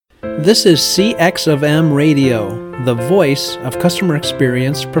This is CX of M Radio, the voice of customer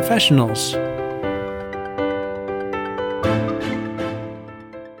experience professionals.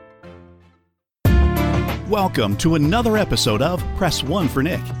 Welcome to another episode of Press 1 for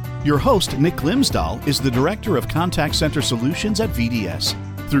Nick. Your host, Nick Glimsdahl, is the Director of Contact Center Solutions at VDS.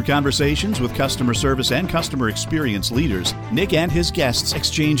 Through conversations with customer service and customer experience leaders, Nick and his guests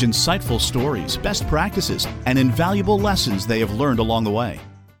exchange insightful stories, best practices, and invaluable lessons they have learned along the way.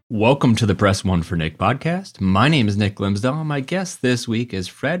 Welcome to the Press 1 for Nick podcast. My name is Nick Glimsdahl. My guest this week is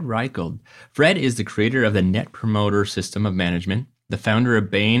Fred Reichheld. Fred is the creator of the Net Promoter System of Management, the founder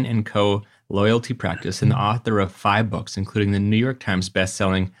of Bain & Co. Loyalty Practice, and the author of 5 books, including the New York Times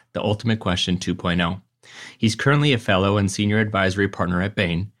bestselling The Ultimate Question 2.0. He's currently a fellow and senior advisory partner at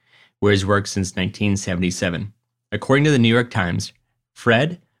Bain, where he's worked since 1977. According to the New York Times,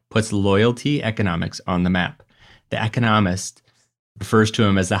 Fred puts loyalty economics on the map. The Economist refers to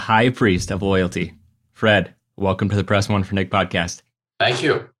him as the high priest of loyalty. Fred, welcome to the Press 1 for Nick podcast. Thank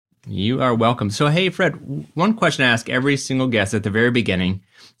you. You are welcome. So, hey, Fred, one question I ask every single guest at the very beginning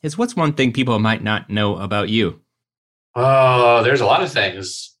is, what's one thing people might not know about you? Oh, there's a lot of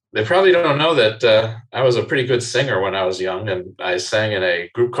things. They probably don't know that I was a pretty good singer when I was young, and I sang in a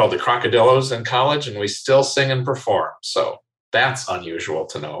group called the Crocodillos in college, and we still sing and perform. So that's unusual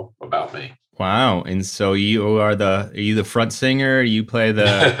to know about me. Wow. And so are you the front singer? You play the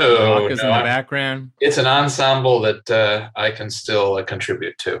maracas in the background? It's an ensemble that I can still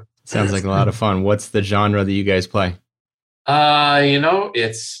contribute to. Sounds like a lot of fun. What's the genre that you guys play?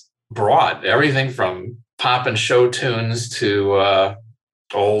 It's broad. Everything from pop and show tunes to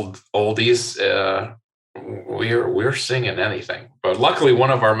oldies. We're singing anything. But luckily, one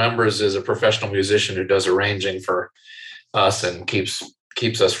of our members is a professional musician who does arranging for us and keeps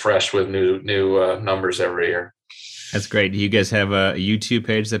us fresh with new numbers every year. That's great. Do you guys have a YouTube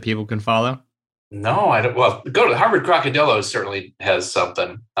page that people can follow? No, I don't. Well, go to Harvard Crocodillos certainly has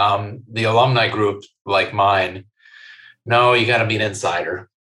something. The alumni group like mine, no, you got to be an insider.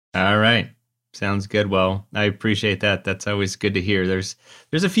 All right. Sounds good. Well, I appreciate that. That's always good to hear. There's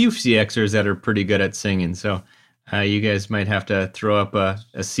a few CXers that are pretty good at singing. So you guys might have to throw up a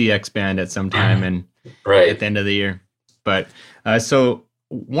CX band at some time and right at the end of the year. But so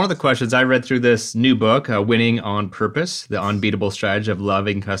one of the questions, I read through this new book, Winning on Purpose, The Unbeatable Strategy of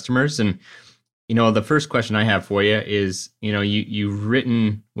Loving Customers. And, the first question I have for you is, you've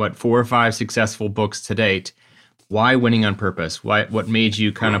written, 4 or 5 successful books to date. Why Winning on Purpose? What made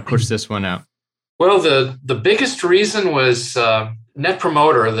you kind of push this one out? Well, the biggest reason was Net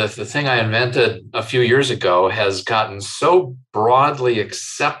Promoter, the thing I invented a few years ago, has gotten so broadly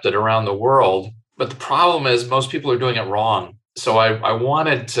accepted around the world. But the problem is most people are doing it wrong. So I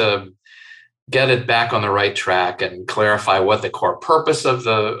wanted to get it back on the right track and clarify what the core purpose of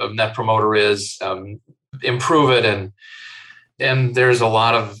Net Promoter is, improve it. And there's a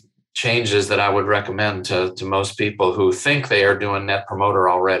lot of changes that I would recommend to most people who think they are doing Net Promoter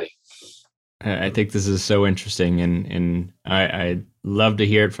already. I think this is so interesting, and I'd love to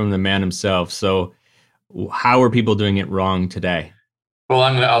hear it from the man himself. So how are people doing it wrong today? Well,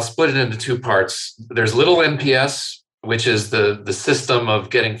 I'll split it into 2 parts. There's little NPS, which is the system of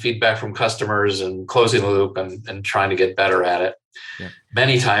getting feedback from customers and closing the loop and trying to get better at it. Yeah.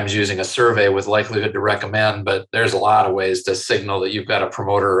 Many times using a survey with likelihood to recommend, but there's a lot of ways to signal that you've got a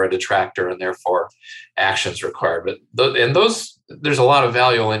promoter or a detractor, and therefore actions required. But there's a lot of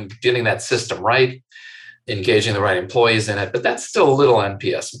value in getting that system right, engaging the right employees in it. But that's still a little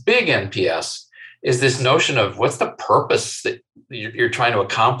NPS. Big NPS is this notion of what's the purpose that you're trying to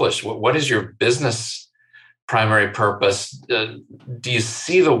accomplish? What is your business primary purpose? Do you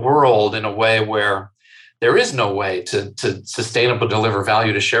see the world in a way where there is no way to sustainably deliver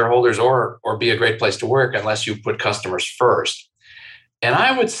value to shareholders or be a great place to work unless you put customers first? And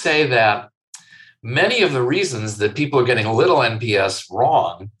I would say that many of the reasons that people are getting little NPS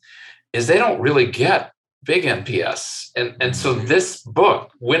wrong is they don't really get big NPS. And so this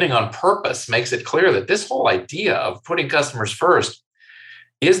book, Winning on Purpose, makes it clear that this whole idea of putting customers first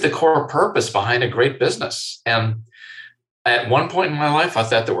is the core purpose behind a great business. And at one point in my life, I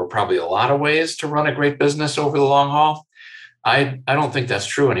thought there were probably a lot of ways to run a great business over the long haul. I don't think that's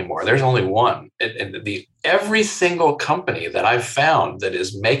true anymore. There's only one. Every single company that I've found that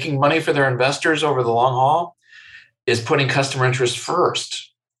is making money for their investors over the long haul is putting customer interest first.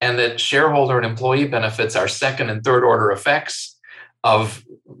 And that shareholder and employee benefits are second and third order effects of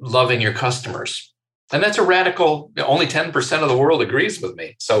loving your customers. And that's a radical, only 10% of the world agrees with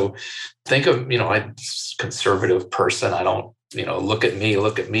me. So think of, I'm a conservative person. I don't look at me,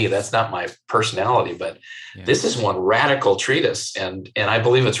 look at me. That's not my personality, but this is one radical treatise, and I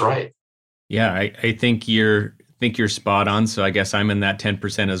believe it's right. Yeah, I think you're spot on. So I guess I'm in that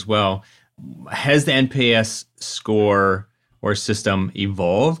 10% as well. Has the NPS score or system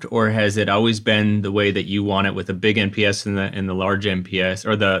evolved, or has it always been the way that you want it, with a big NPS and the large NPS,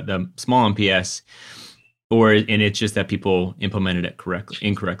 or the small NPS, and it's just that people implemented it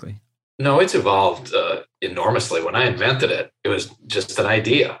incorrectly? No, it's evolved enormously. When I invented it, it was just an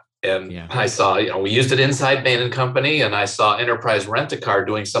idea. And I saw, we used it inside Bain and Company, and I saw Enterprise Rent-A-Car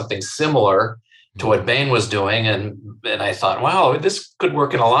doing something similar to what Bain was doing. And I thought, wow, this could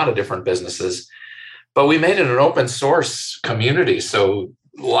work in a lot of different businesses. But we made it an open source community. So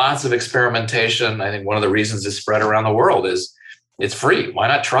lots of experimentation. I think one of the reasons it's spread around the world is it's free. Why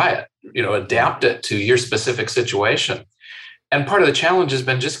not try it? Adapt it to your specific situation. And part of the challenge has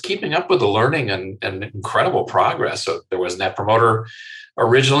been just keeping up with the learning and incredible progress. So there was Net Promoter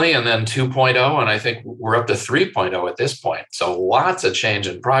originally, and then 2.0, and I think we're up to 3.0 at this point. So lots of change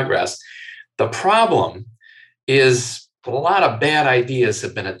and progress. The problem is a lot of bad ideas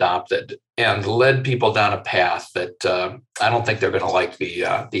have been adopted and led people down a path that I don't think they're going to like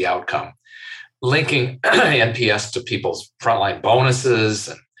the outcome. Linking NPS to people's frontline bonuses,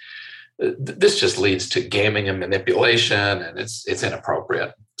 and this just leads to gaming and manipulation, and it's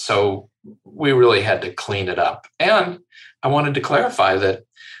inappropriate. So we really had to clean it up. And I wanted to clarify that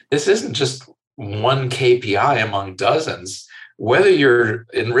this isn't just one KPI among dozens. Whether you're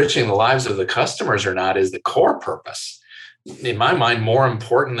enriching the lives of the customers or not is the core purpose. In my mind, more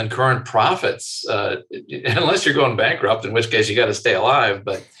important than current profits, unless you're going bankrupt, in which case you got to stay alive.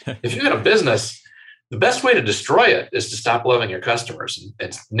 But if you got a business, the best way to destroy it is to stop loving your customers.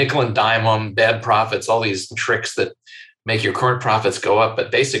 It's nickel and dime them, bad profits, all these tricks that make your current profits go up,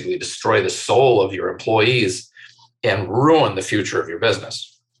 but basically destroy the soul of your employees and ruin the future of your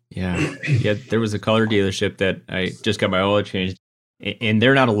business. Yeah. There was a car dealership that I just got my oil changed, and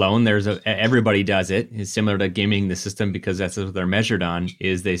they're not alone. Everybody does it. It's similar to gaming the system, because that's what they're measured on.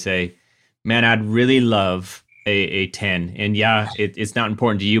 Is they say, "Man, I'd really love a 10, and it's not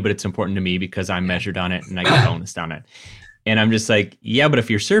important to you, but it's important to me because I'm measured on it and I get bonus on it." And I'm just like, yeah, but if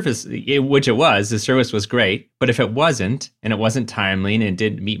your service, which it was, the service was great, but if it wasn't, and it wasn't timely, and it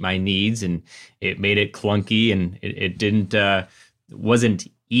didn't meet my needs, and it made it clunky, and it didn't wasn't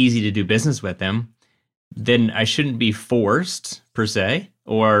easy to do business with them, then I shouldn't be forced per se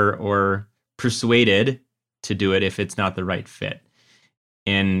or persuaded to do it if it's not the right fit.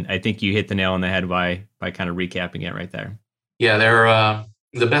 And I think you hit the nail on the head by kind of recapping it right there. Yeah, they're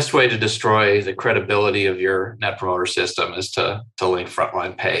the best way to destroy the credibility of your Net Promoter system is to link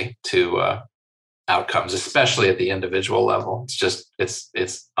frontline pay to outcomes, especially at the individual level.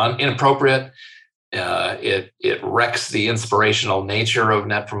 It's inappropriate. It wrecks the inspirational nature of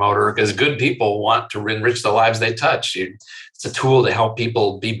Net Promoter, because good people want to enrich the lives they touch. It's a tool to help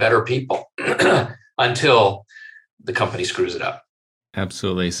people be better people until the company screws it up.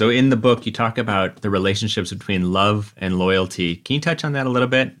 Absolutely. So in the book, you talk about the relationships between love and loyalty. Can you touch on that a little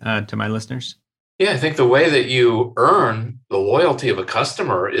bit to my listeners? Yeah, I think the way that you earn the loyalty of a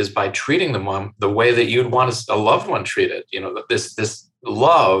customer is by treating them the way that you'd want a loved one treated. This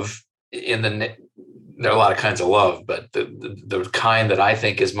love there are a lot of kinds of love, but the kind that I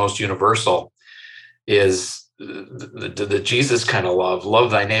think is most universal is the Jesus kind of love.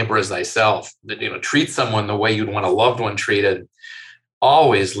 Love thy neighbor as thyself. Treat someone the way you'd want a loved one treated.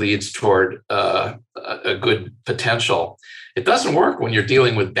 Always leads toward a good potential. It doesn't work when you're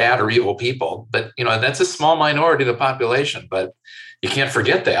dealing with bad or evil people, but that's a small minority of the population. But you can't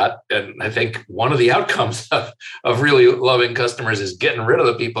forget that. And I think one of the outcomes of really loving customers is getting rid of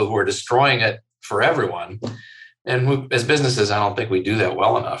the people who are destroying it for everyone. And as businesses, I don't think we do that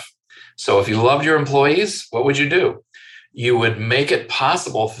well enough. So if you loved your employees, what would you do? You would make it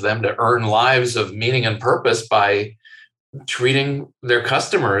possible for them to earn lives of meaning and purpose by treating their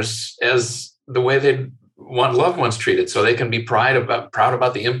customers as the way they want loved ones treated, so they can be proud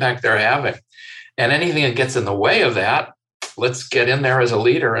about the impact they're having. And anything that gets in the way of that, let's get in there as a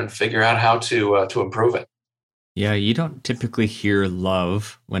leader and figure out how to improve it. Yeah, you don't typically hear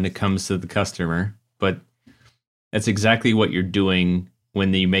love when it comes to the customer, but that's exactly what you're doing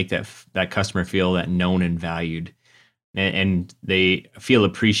when you make that customer feel that known and valued, and they feel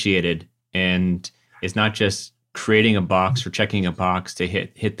appreciated. And it's not just creating a box or checking a box to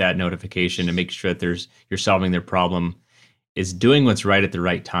hit that notification and make sure that you're solving their problem. Is doing what's right at the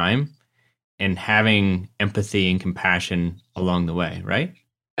right time and having empathy and compassion along the way, right?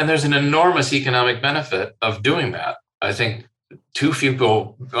 And there's an enormous economic benefit of doing that. I think too few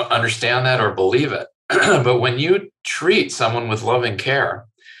people understand that or believe it. But when you treat someone with loving care,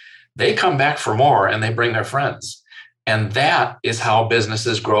 they come back for more and they bring their friends. And that is how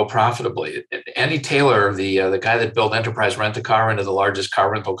businesses grow profitably. Andy Taylor, the guy that built Enterprise Rent-A-Car into the largest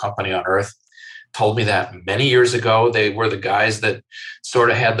car rental company on earth, told me that many years ago. They were the guys that sort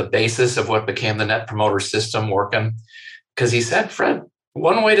of had the basis of what became the Net Promoter System working. Because he said, Fred,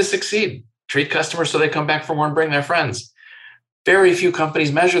 one way to succeed, treat customers so they come back for more and bring their friends. Very few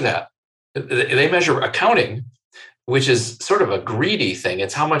companies measure that. They measure accounting, which is sort of a greedy thing.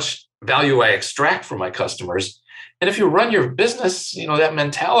 It's how much value I extract from my customers. And if you run your business, that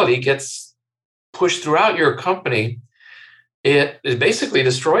mentality gets pushed throughout your company. It basically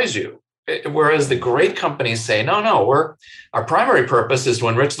destroys you. Whereas the great companies say, no, our primary purpose is to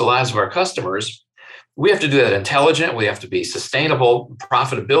enrich the lives of our customers. We have to do that intelligent. We have to be sustainable.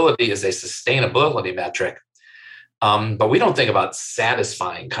 Profitability is a sustainability metric. But we don't think about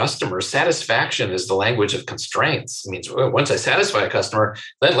satisfying customers. Satisfaction is the language of constraints. It means once I satisfy a customer,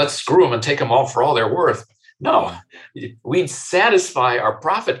 then let's screw them and take them all for all they're worth. No, we satisfy our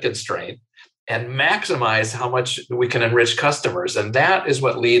profit constraint and maximize how much we can enrich customers. And that is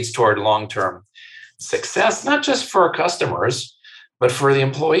what leads toward long-term success, not just for our customers, but for the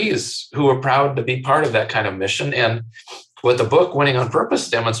employees who are proud to be part of that kind of mission. And what the book Winning on Purpose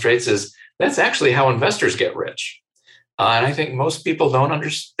demonstrates is that's actually how investors get rich. And I think most people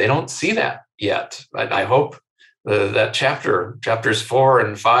they don't see that yet. I hope that chapters 4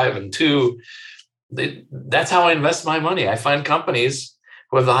 and 5 and 2, that's how I invest my money. I find companies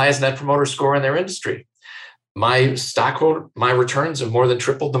who have the highest net promoter score in their industry. My returns have more than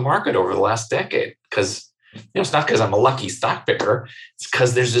tripled the market over the last decade, because it's not because I'm a lucky stock picker. It's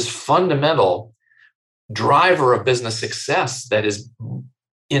because there's this fundamental driver of business success that is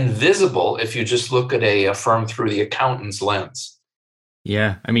invisible if you just look at a firm through the accountant's lens.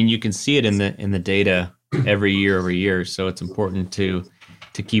 Yeah, I mean, you can see it in the data every year. So it's important to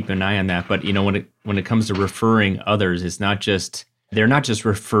keep an eye on that. But when it comes to referring others, they're not just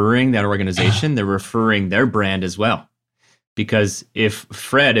referring that organization; they're referring their brand as well. Because if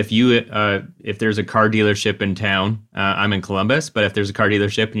there's a car dealership in town, I'm in Columbus, but if there's a car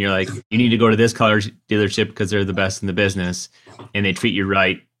dealership and you're like, you need to go to this car dealership because they're the best in the business and they treat you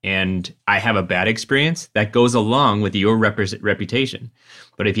right, and I have a bad experience, that goes along with your reputation.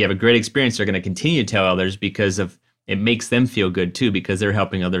 But if you have a great experience, they're going to continue to tell others because it makes them feel good too, because they're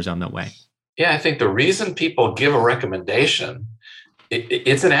helping others on the way. Yeah, I think the reason people give a recommendation,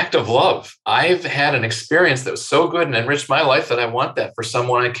 it's an act of love. I've had an experience that was so good and enriched my life that I want that for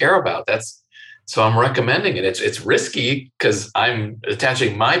someone I care about. So I'm recommending it. It's risky because I'm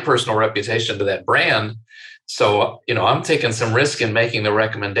attaching my personal reputation to that brand. So, I'm taking some risk in making the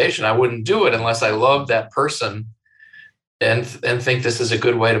recommendation. I wouldn't do it unless I love that person and think this is a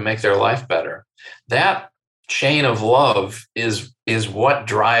good way to make their life better. That chain of love is what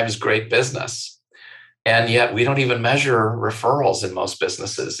drives great business. And yet we don't even measure referrals in most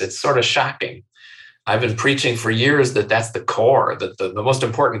businesses. It's sort of shocking. I've been preaching for years that that's the core, that the most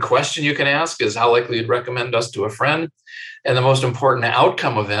important question you can ask is how likely you'd recommend us to a friend. And the most important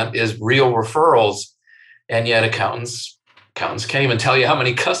outcome event is real referrals. And yet accountants can't even tell you how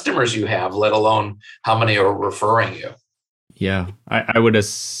many customers you have, let alone how many are referring you. Yeah, I would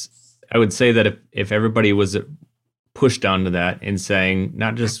say that if everybody was pushed onto that and saying,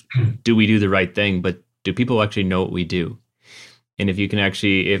 not just do we do the right thing, but do people actually know what we do? And if you can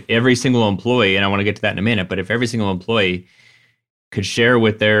if every single employee, and I want to get to that in a minute, but if every single employee could share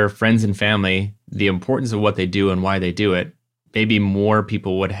with their friends and family the importance of what they do and why they do it, maybe more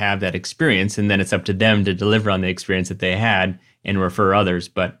people would have that experience. And then it's up to them to deliver on the experience that they had and refer others.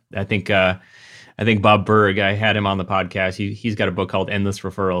 But I think Bob Berg, I had him on the podcast. He's got a book called Endless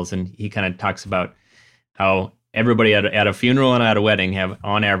Referrals, and he kind of talks about how everybody at a funeral and at a wedding have,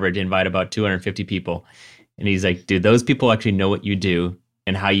 on average, invite about 250 people. And he's like, dude, those people actually know what you do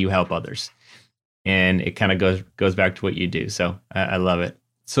and how you help others. And it kind of goes back to what you do. So I love it.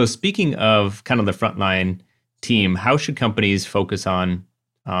 So speaking of kind of the frontline team, how should companies focus on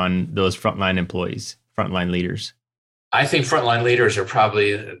those frontline employees, frontline leaders? I think frontline leaders are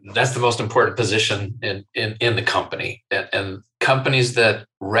that's the most important position in the company. And companies that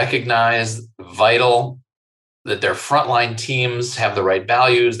recognize vital that their frontline teams have the right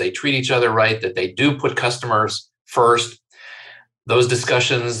values, they treat each other right, that they do put customers first. Those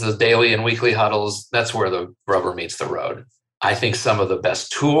discussions, the daily and weekly huddles, that's where the rubber meets the road. I think some of the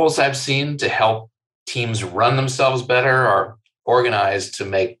best tools I've seen to help teams run themselves better are organized to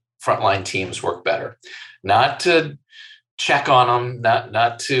make frontline teams work better. Not to check on them,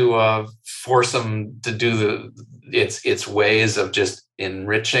 not to force them to do it's ways of just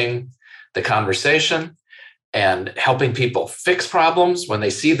enriching the conversation and helping people fix problems. When they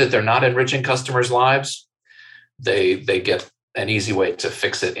see that they're not enriching customers' lives, they get an easy way to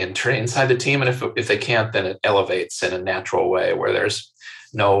fix it inside the team. And if they can't, then it elevates in a natural way where there's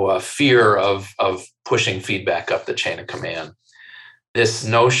no fear of pushing feedback up the chain of command. This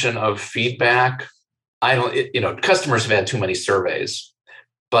notion of feedback, customers have had too many surveys,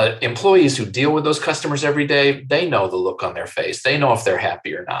 but employees who deal with those customers every day, they know the look on their face. They know if they're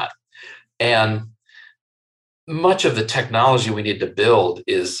happy or not. And much of the technology we need to build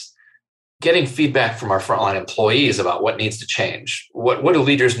is getting feedback from our frontline employees about what needs to change. What do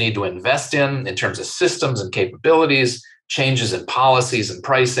leaders need to invest in terms of systems and capabilities, changes in policies and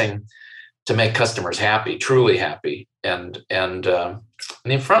pricing to make customers happy, truly happy. And the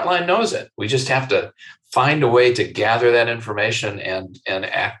frontline knows it. We just have to find a way to gather that information and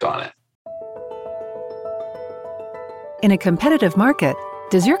act on it. In a competitive market,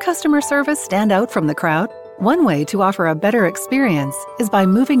 does your customer service stand out from the crowd? One way to offer a better experience is by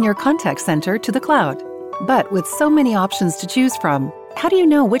moving your contact center to the cloud. But with so many options to choose from, how do you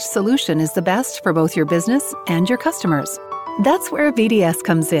know which solution is the best for both your business and your customers? That's where VDS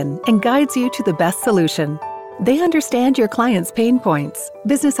comes in and guides you to the best solution. They understand your clients' pain points,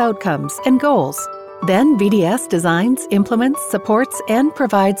 business outcomes, and goals. Then VDS designs, implements, supports, and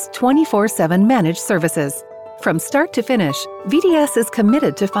provides 24/7 managed services. From start to finish, VDS is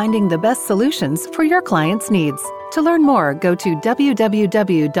committed to finding the best solutions for your clients' needs. To learn more, go to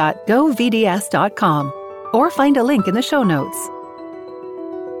www.govds.com or find a link in the show notes.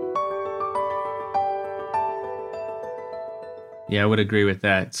 Yeah, I would agree with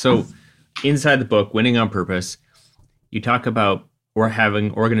that. So inside the book, Winning on Purpose, you talk about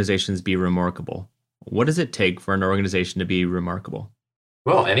having organizations be remarkable. What does it take for an organization to be remarkable?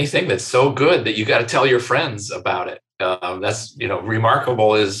 Well, anything that's so good that you got to tell your friends about it. That's,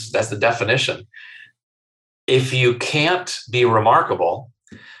 remarkable that's the definition. If you can't be remarkable,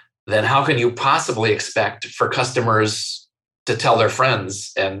 then how can you possibly expect for customers to tell their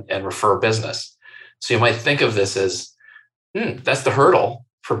friends and refer business? So you might think of this as, that's the hurdle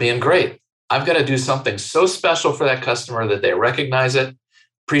for being great. I've got to do something so special for that customer that they recognize it,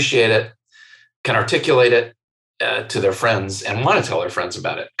 appreciate it, can articulate it to their friends and want to tell their friends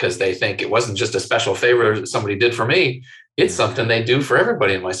about it because they think it wasn't just a special favor that somebody did for me. It's something they do for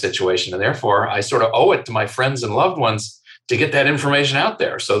everybody in my situation. And therefore, I sort of owe it to my friends and loved ones to get that information out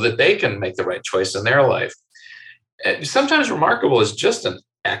there so that they can make the right choice in their life. And sometimes remarkable is just an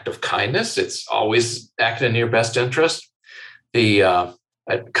act of kindness. It's always acting in your best interest.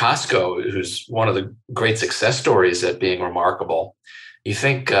 At Costco, who's one of the great success stories at being remarkable, you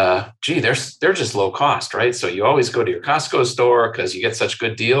think, they're just low cost, right? So you always go to your Costco store because you get such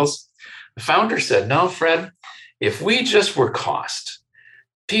good deals. The founder said, no, Fred, if we just were cost,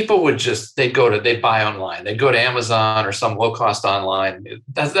 people would they'd buy online. They'd go to Amazon or some low cost online.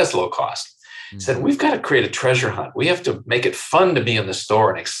 That's low cost. Mm-hmm. He said, we've got to create a treasure hunt. We have to make it fun to be in the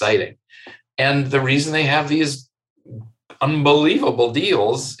store and exciting. And the reason they have these unbelievable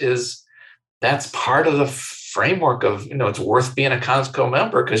deals is that's part of the framework of, it's worth being a Costco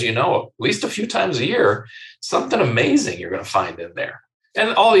member because, at least a few times a year, something amazing you're going to find in there.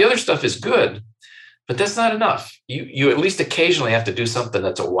 And all the other stuff is good, but that's not enough. You at least occasionally have to do something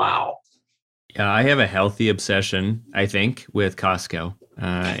that's a wow. Yeah, I have a healthy obsession, I think, with Costco.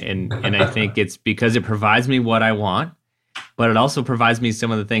 And I think it's because it provides me what I want, but it also provides me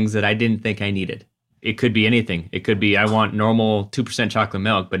some of the things that I didn't think I needed. It could be anything. It could be I want normal 2% chocolate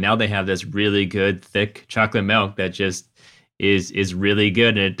milk, but now they have this really good, thick chocolate milk that just is really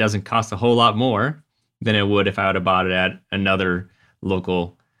good, and it doesn't cost a whole lot more than it would if I would have bought it at another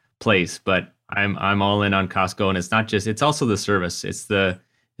local place. But I'm all in on Costco, and it's also the service. It's the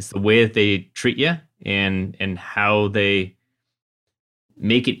way that they treat you and how they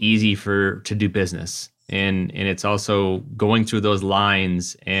make it easy to do business. And it's also going through those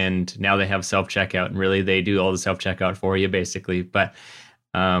lines, and now they have self-checkout, and really they do all the self-checkout for you basically. But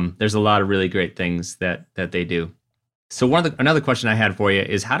there's a lot of really great things that they do. So another question I had for you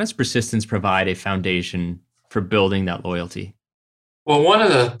is, how does persistence provide a foundation for building that loyalty? Well, one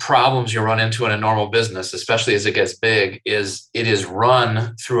of the problems you run into in a normal business, especially as it gets big, is it is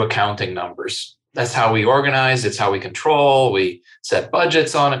run through accounting numbers. That's how we organize. It's how we control. We set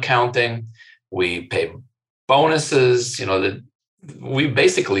budgets on accounting. We pay bonuses, we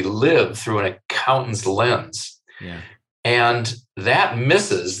basically live through an accountant's lens. Yeah. And that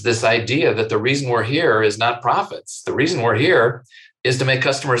misses this idea that the reason we're here is not profits. The reason we're here is to make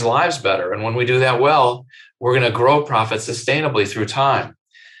customers' lives better. And when we do that well, we're going to grow profits sustainably through time.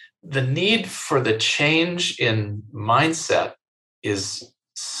 The need for the change in mindset is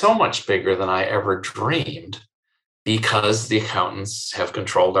so much bigger than I ever dreamed because the accountants have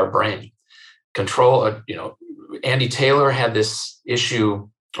controlled our brain. Andy Taylor had this issue,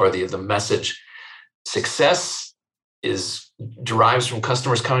 or the message, success derives from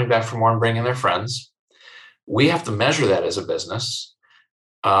customers coming back for more and bringing their friends. We have to measure that as a business.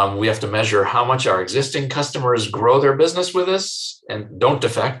 We have to measure how much our existing customers grow their business with us and don't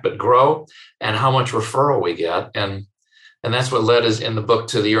defect, but grow, and how much referral we get. And that's what led us in the book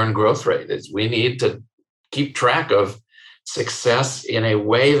to the earned growth rate. Is we need to keep track of success in a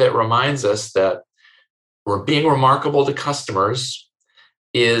way that reminds us that we're being remarkable to customers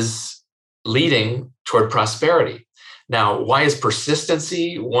is leading toward prosperity. Now, why is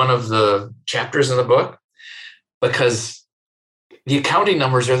persistency one of the chapters in the book? Because the accounting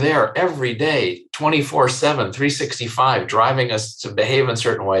numbers are there every day, 24/7, 365, driving us to behave in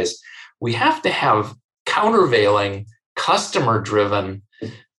certain ways. We have to have countervailing, customer-driven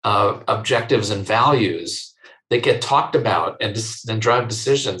objectives and values that get talked about and drive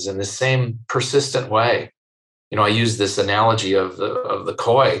decisions in the same persistent way. I use this analogy of the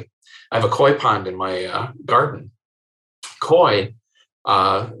koi. I have a koi pond in my garden. Koi,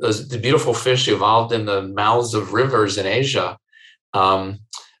 the beautiful fish evolved in the mouths of rivers in Asia. And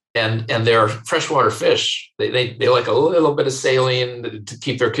they're freshwater fish. They like a little bit of saline to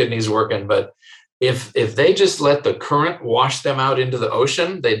keep their kidneys working. But if they just let the current wash them out into the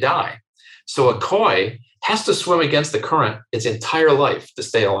ocean, they die. So a koi has to swim against the current its entire life to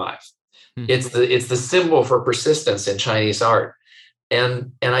stay alive. Mm-hmm. It's the symbol for persistence in Chinese art.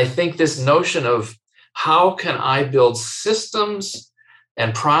 And I think this notion of how can I build systems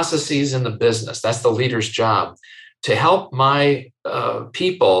and processes in the business, that's the leader's job, to help my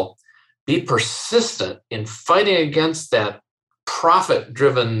people be persistent in fighting against that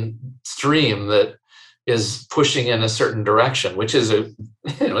profit-driven stream that is pushing in a certain direction, which is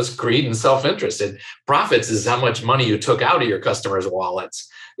it's greed and self-interest. And profits is how much money you took out of your customers' wallets.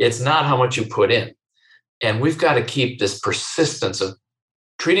 It's not how much you put in. And we've got to keep this persistence of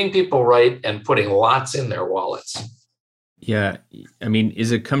treating people right and putting lots in their wallets. Yeah. I mean,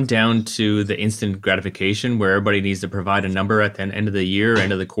 is it come down to the instant gratification where everybody needs to provide a number at the end of the year,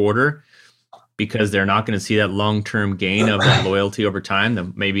 end of the quarter, because they're not going to see that long-term gain of that loyalty over time,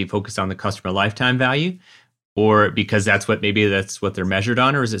 that maybe focus on the customer lifetime value, or because that's what they're measured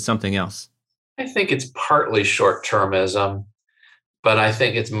on, or is it something else? I think it's partly short-termism, but I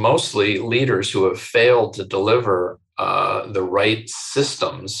think it's mostly leaders who have failed to deliver the right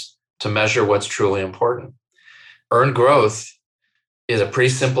systems to measure what's truly important. Earned growth is a pretty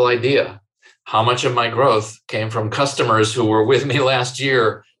simple idea. How much of my growth came from customers who were with me last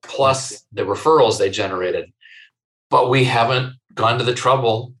year, plus the referrals they generated? But we haven't gone to the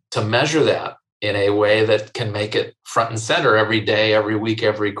trouble to measure that in a way that can make it front and center every day, every week,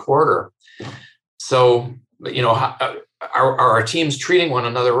 every quarter. So, are our teams treating one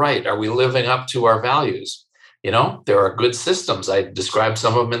another right? Are we living up to our values? There are good systems. I described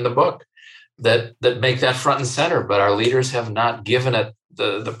some of them in the book that make that front and center, but our leaders have not given it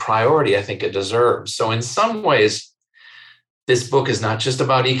the priority I think it deserves. So in some ways, this book is not just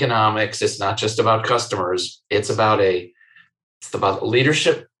about economics. It's not just about customers. It's about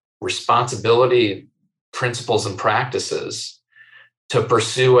leadership, responsibility, principles, and practices to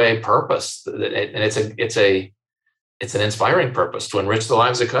pursue a purpose. And it's an inspiring purpose. To enrich the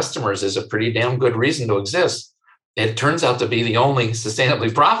lives of customers is a pretty damn good reason to exist. It turns out to be the only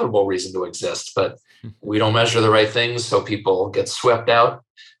sustainably profitable reason to exist, but we don't measure the right things, so people get swept out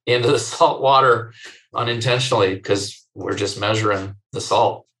into the salt water unintentionally because we're just measuring the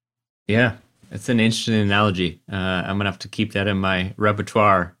salt. Yeah, that's an interesting analogy. I'm going to have to keep that in my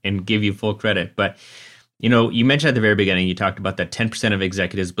repertoire and give you full credit. But, you mentioned at the very beginning, you talked about that 10% of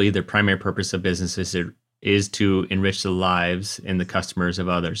executives believe their primary purpose of business is to enrich the lives and the customers of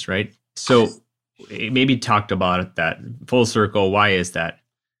others, right? So maybe talked about that full circle. Why is that?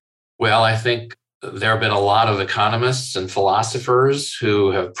 Well, I think there have been a lot of economists and philosophers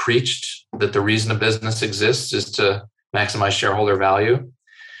who have preached that the reason a business exists is to maximize shareholder value.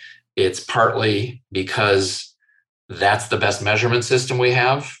 It's partly because that's the best measurement system we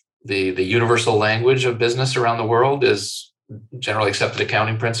have. The universal language of business around the world is generally accepted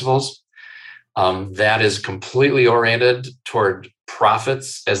accounting principles. That is completely oriented toward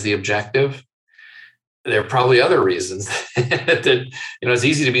profits as the objective. There are probably other reasons that, it's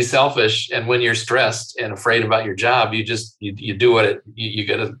easy to be selfish. And when you're stressed and afraid about your job, you do you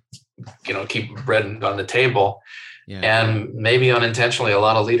got to, keep bread on the table. Yeah. And maybe unintentionally, a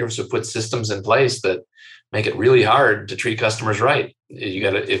lot of leaders have put systems in place that make it really hard to treat customers right. You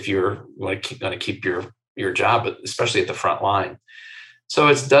got to, if you're going to keep your job, especially at the front line. So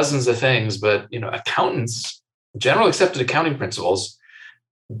it's dozens of things, but accountants, general accepted accounting principles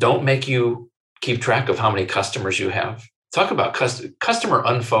don't make you keep track of how many customers you have. Talk about customer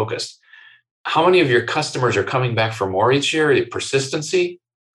unfocused. How many of your customers are coming back for more each year? The persistency,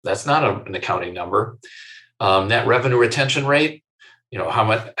 that's not an accounting number. Net revenue retention rate,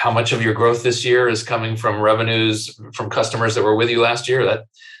 how much of your growth this year is coming from revenues from customers that were with you last year?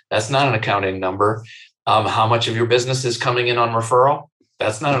 That's not an accounting number. How much of your business is coming in on referral?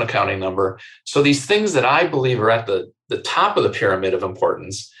 That's not an accounting number. So these things that I believe are at the top of the pyramid of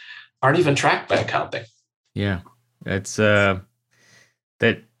importance aren't even tracked by accounting. Yeah, it's that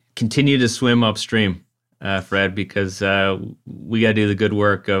continue to swim upstream, Fred, because we got to do the good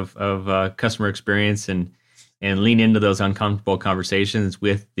work of customer experience and lean into those uncomfortable conversations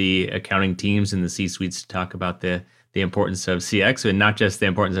with the accounting teams and the C-suites to talk about the importance of CX, and not just the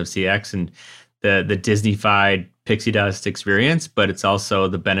importance of CX and the Disney-fied pixie dust experience, but it's also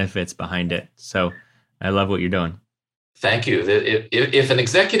the benefits behind it. So I love what you're doing. Thank you. If an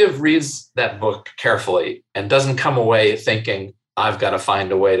executive reads that book carefully and doesn't come away thinking, I've got to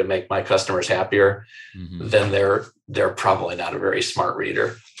find a way to make my customers happier, then they're probably not a very smart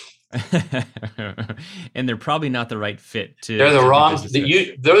reader. And they're probably not the right fit to. They're the wrong.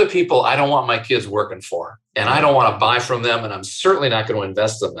 They're the people I don't want my kids working for, and I don't want to buy from them, and I'm certainly not going to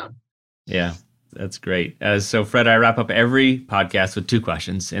invest in them. Yeah, that's great. So, Fred, I wrap up every podcast with two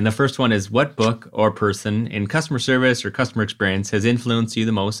questions, and the first one is: what book or person in customer service or customer experience has influenced you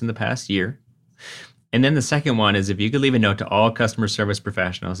the most in the past year? And then the second one is: if you could leave a note to all customer service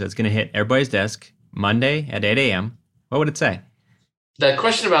professionals that's going to hit everybody's desk Monday at 8 a.m., what would it say? That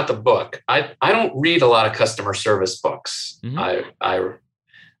question about the book, I don't read a lot of customer service books. I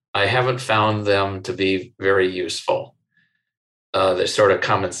haven't found them to be very useful. They're sort of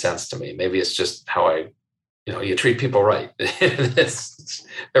common sense to me. Maybe it's just how you treat people right.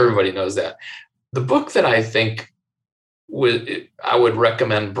 Everybody knows that. The book that I think I would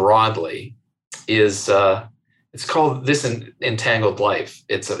recommend broadly is it's called This Entangled Life.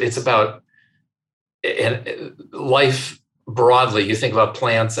 It's about life. Broadly, you think about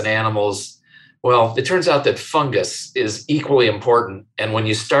plants and animals. Well, it turns out that fungus is equally important. And when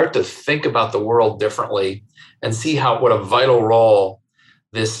you start to think about the world differently and see what a vital role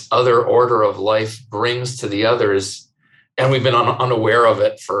this other order of life brings to the others, and we've been unaware of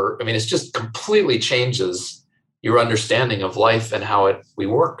it it just completely changes your understanding of life and how we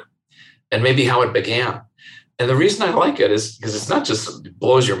work, and maybe how it began. And the reason I like it is because it's not just it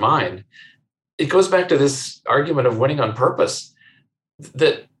blows your mind. It goes back to this argument of winning on purpose,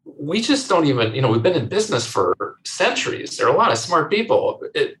 that we just don't even, we've been in business for centuries. There are a lot of smart people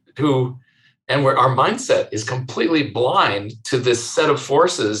our mindset is completely blind to this set of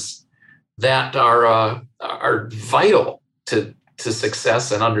forces that are vital to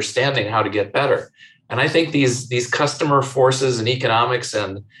success and understanding how to get better. And I think these customer forces and economics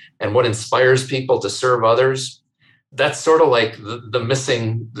and what inspires people to serve others, that's sort of like the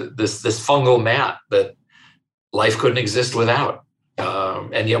missing this fungal mat that life couldn't exist without,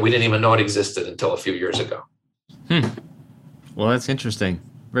 and yet we didn't even know it existed until a few years ago. Well, that's interesting.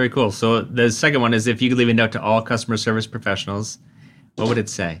 Very cool. So the second one is: if you could leave a note to all customer service professionals, what would it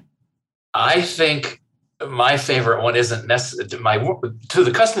say? I think my favorite one isn't necessarily to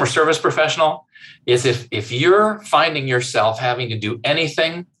the customer service professional. Is if you're finding yourself having to do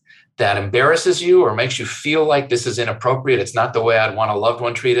anything that embarrasses you or makes you feel like this is inappropriate, it's not the way I'd want a loved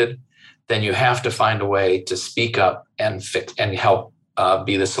one treated, then you have to find a way to speak up and fix and help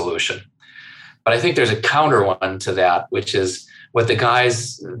be the solution. But I think there's a counter one to that, which is what the guy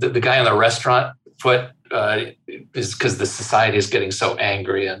in the restaurant put is because the society is getting so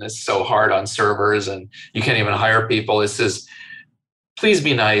angry and it's so hard on servers and you can't even hire people. It says, please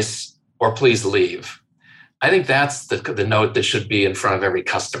be nice or please leave. I think that's the note that should be in front of every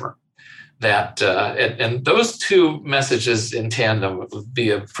customer. That and those two messages in tandem would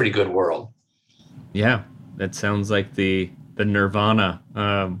be a pretty good world. Yeah, that sounds like the nirvana,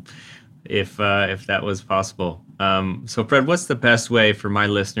 if that was possible. So, Fred, what's the best way for my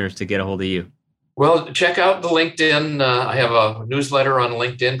listeners to get a hold of you? Well, check out the LinkedIn. I have a newsletter on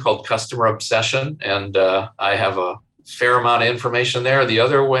LinkedIn called Customer Obsession, and I have a fair amount of information there. The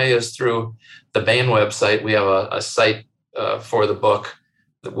other way is through the Bain website. We have a site for the book,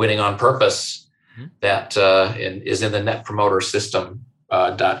 Winning on Purpose, that is in the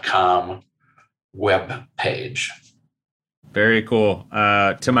netpromotersystem.com web page. Very cool.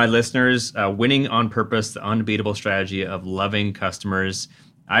 To my listeners, Winning on Purpose, the unbeatable strategy of loving customers.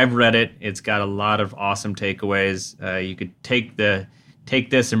 I've read it. It's got a lot of awesome takeaways. You could take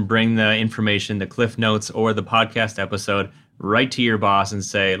this and bring the information, the Cliff Notes or the podcast episode right to your boss and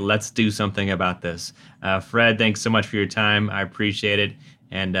say, let's do something about this. Fred, thanks so much for your time. I appreciate it.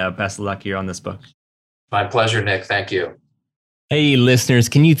 And best of luck here on this book. My pleasure, Nick. Thank you. Hey, listeners,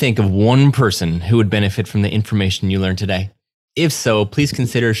 can you think of one person who would benefit from the information you learned today? If so, please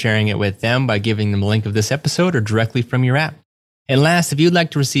consider sharing it with them by giving them a link of this episode or directly from your app. And last, if you'd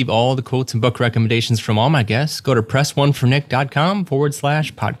like to receive all the quotes and book recommendations from all my guests, go to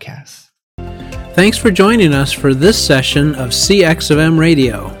pressonefornick.com/podcast. Thanks for joining us for this session of CX of M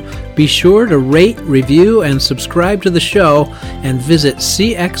Radio. Be sure to rate, review, and subscribe to the show, and visit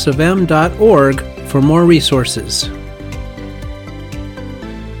cxofm.org for more resources.